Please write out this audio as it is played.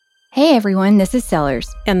Hey everyone, this is Sellers.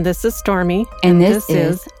 And this is Stormy. And this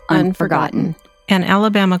is Unforgotten, an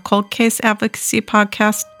Alabama cold case advocacy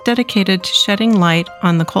podcast dedicated to shedding light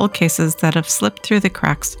on the cold cases that have slipped through the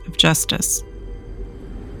cracks of justice.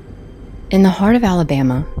 In the heart of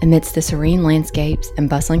Alabama, amidst the serene landscapes and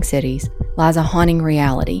bustling cities, lies a haunting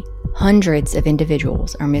reality. Hundreds of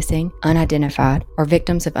individuals are missing, unidentified, or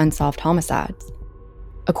victims of unsolved homicides.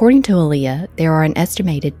 According to Aaliyah, there are an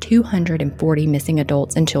estimated 240 missing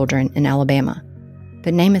adults and children in Alabama.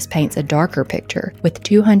 But NamUs paints a darker picture, with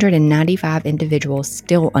 295 individuals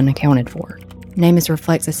still unaccounted for. NamUs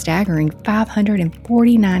reflects a staggering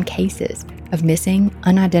 549 cases of missing,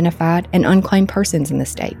 unidentified, and unclaimed persons in the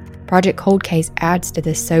state. Project Cold Case adds to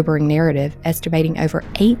this sobering narrative, estimating over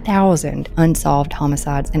 8,000 unsolved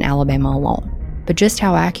homicides in Alabama alone. But just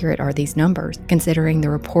how accurate are these numbers, considering the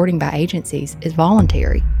reporting by agencies is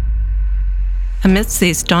voluntary? Amidst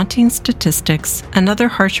these daunting statistics, another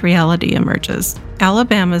harsh reality emerges.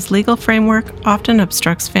 Alabama's legal framework often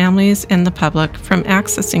obstructs families and the public from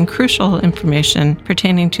accessing crucial information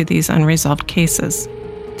pertaining to these unresolved cases.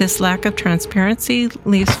 This lack of transparency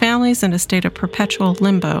leaves families in a state of perpetual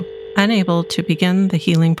limbo, unable to begin the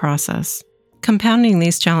healing process. Compounding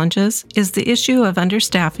these challenges is the issue of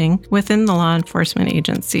understaffing within the law enforcement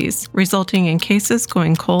agencies, resulting in cases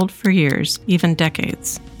going cold for years, even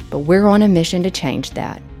decades. But we're on a mission to change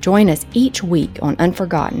that. Join us each week on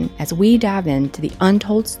Unforgotten as we dive into the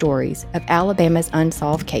untold stories of Alabama's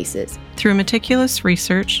unsolved cases. Through meticulous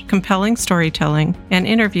research, compelling storytelling, and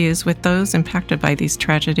interviews with those impacted by these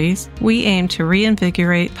tragedies, we aim to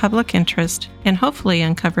reinvigorate public interest and hopefully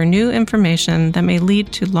uncover new information that may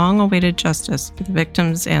lead to long-awaited justice for the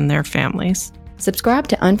victims and their families. Subscribe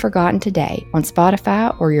to Unforgotten today on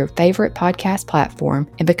Spotify or your favorite podcast platform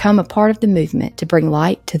and become a part of the movement to bring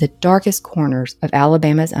light to the darkest corners of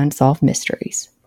Alabama's unsolved mysteries.